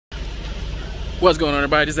What's going on,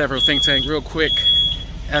 everybody? This is Afro Think Tank. Real quick,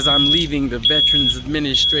 as I'm leaving the Veterans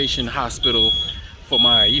Administration Hospital for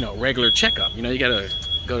my, regular checkup. You gotta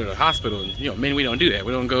go to the hospital. And, men, we don't do that.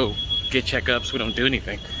 We don't go get checkups. We don't do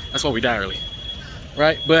anything. That's why we die early,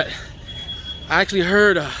 right? But I actually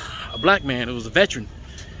heard a black man. It was a veteran.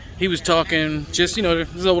 He was talking. Just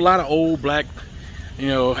there's a lot of old black,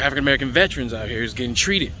 African American veterans out here who's getting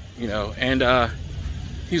treated. And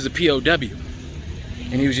he was a POW.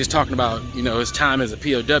 And he was just talking about, his time as a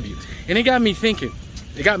POW. And it got me thinking.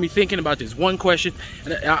 It got me thinking about this one question.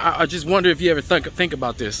 And I just wonder if you ever think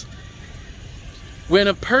about this. When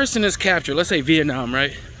a person is captured, let's say Vietnam,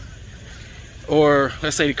 right? Or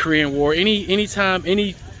let's say the Korean War, anytime,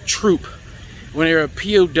 any troop, when they're a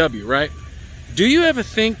POW, right? Do you ever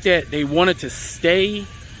think that they wanted to stay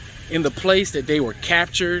in the place that they were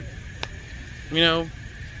captured?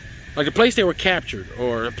 Like the place they were captured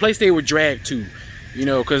or the place they were dragged to.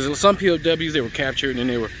 Because some POWs, they were captured and then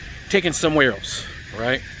they were taken somewhere else,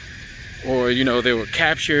 right? Or, they were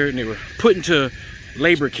captured and they were put into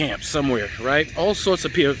labor camps somewhere, right? All sorts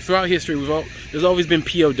of POWs. Throughout history, there's always been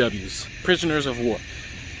POWs, prisoners of war.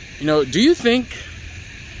 Do you think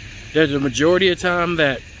that the majority of the time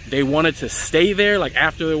that they wanted to stay there, like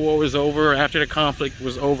after the war was over, after the conflict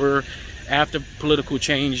was over, after political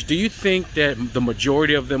change, do you think that the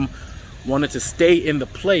majority of them wanted to stay in the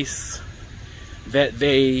place that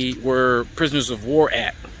they were prisoners of war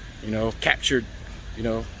at, captured,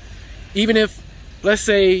 even if, let's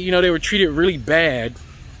say, they were treated really bad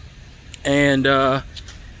and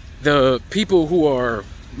the people who are,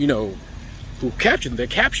 who captured them, their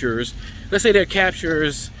capturers, let's say their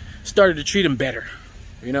capturers started to treat them better,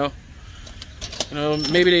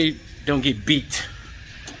 maybe they don't get beat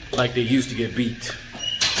like they used to get beat.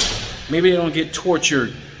 Maybe they don't get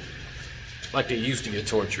tortured like they used to get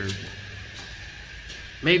tortured.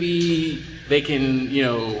 Maybe they can,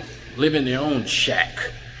 live in their own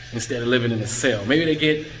shack instead of living in a cell. Maybe they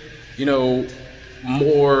get,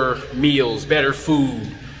 more meals, better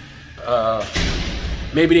food.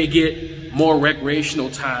 Maybe they get more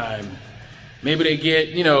recreational time. Maybe they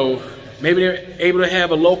get, maybe they're able to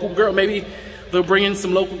have a local girl. Maybe they'll bring in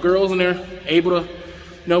some local girls and they're able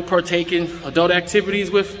to, partake in adult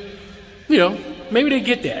activities with, maybe they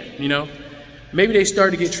get that, Maybe they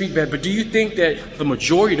start to get treated bad, but do you think that the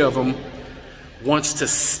majority of them wants to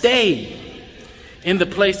stay in the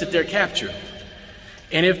place that they're captured?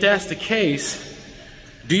 And if that's the case,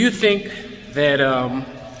 do you think that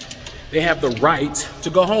they have the right to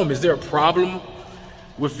go home? Is there a problem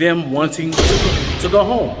with them wanting to go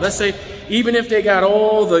home? Let's say, even if they got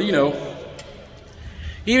all the,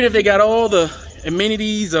 even if they got all the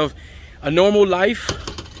amenities of a normal life,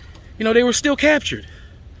 they were still captured.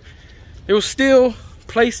 They were still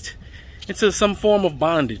placed into some form of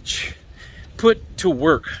bondage, put to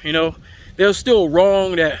work. There's still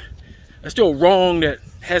wrong that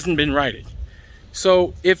hasn't been righted.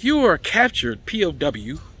 So if you are a captured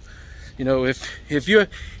POW, if you're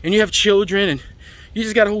and you have children and you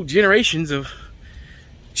just got whole generations of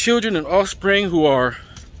children and offspring who are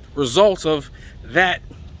results of that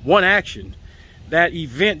one action, that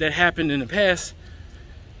event that happened in the past,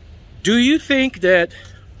 do you think that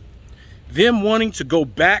them wanting to go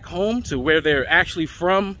back home to where they're actually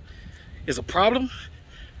from is a problem?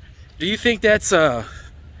 Do you think that's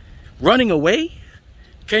running away?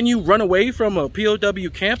 Can you run away from a POW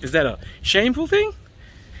camp? Is that a shameful thing?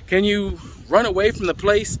 Can you run away from the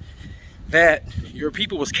place that your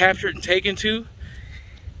people was captured and taken to?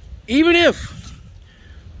 Even if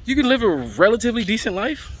you can live a relatively decent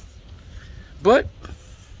life, but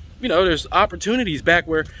there's opportunities back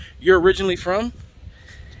where you're originally from.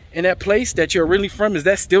 In that place that you're really from, is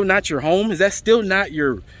that still not your home? Is that still not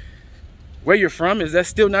where you're from? Is that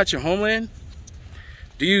still not your homeland?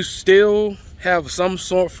 Do you still have some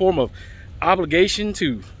form of obligation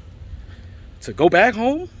to go back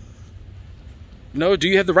home? Do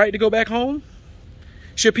you have the right to go back home?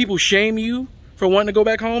 Should people shame you for wanting to go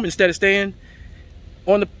back home instead of staying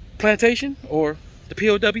on the plantation or the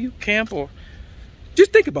POW camp? Or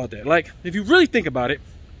just think about that. Like, if you really think about it,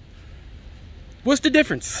 what's the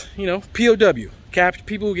difference? POW,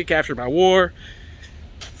 people who get captured by war,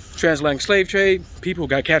 transatlantic slave trade, people who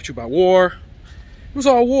got captured by war. It was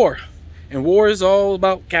all war. And war is all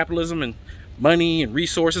about capitalism and money and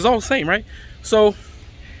resources, all the same, right? So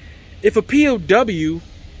if a POW,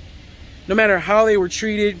 no matter how they were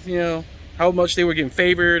treated, how much they were getting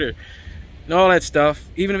favored and all that stuff,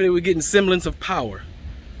 even if they were getting semblance of power,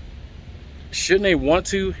 shouldn't they want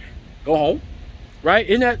to go home? Right?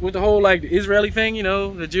 Isn't that with the whole like the Israeli thing,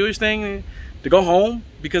 the Jewish thing, to go home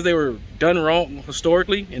because they were done wrong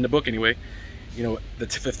historically, in the book anyway, you know, the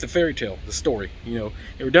fairy tale, the story. You know,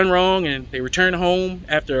 they were done wrong and they returned home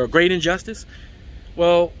after a great injustice.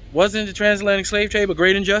 Well, wasn't the transatlantic slave trade a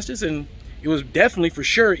great injustice? And it was definitely, for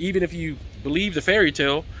sure, even if you believe the fairy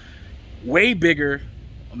tale, way bigger,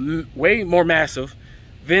 way more massive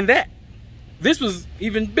than that. This was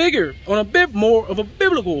even bigger on a bit more of a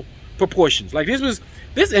biblical proportions. Like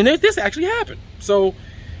this actually happened. So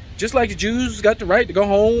just like the Jews got the right to go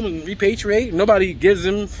home and repatriate, and nobody gives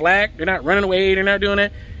them flack, they're not running away, they're not doing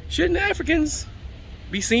that, shouldn't Africans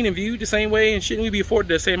be seen and viewed the same way, and shouldn't we be afforded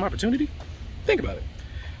the same opportunity? Think about it.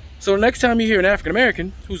 So next time you hear an African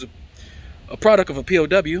American who's a product of a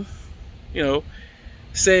POW, you know,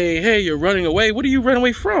 say, hey, you're running away, what are you running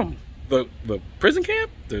away from? The prison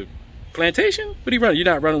camp? The plantation? What are you running? You're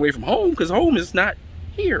not running away from home, because home is not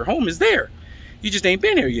here. Home is there. You just ain't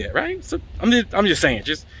been here yet, right? So I'm just saying,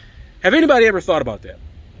 have anybody ever thought about that?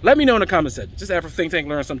 Let me know in the comment section. Just Afro Think Tank,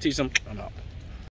 learn something, teach them. I'm out.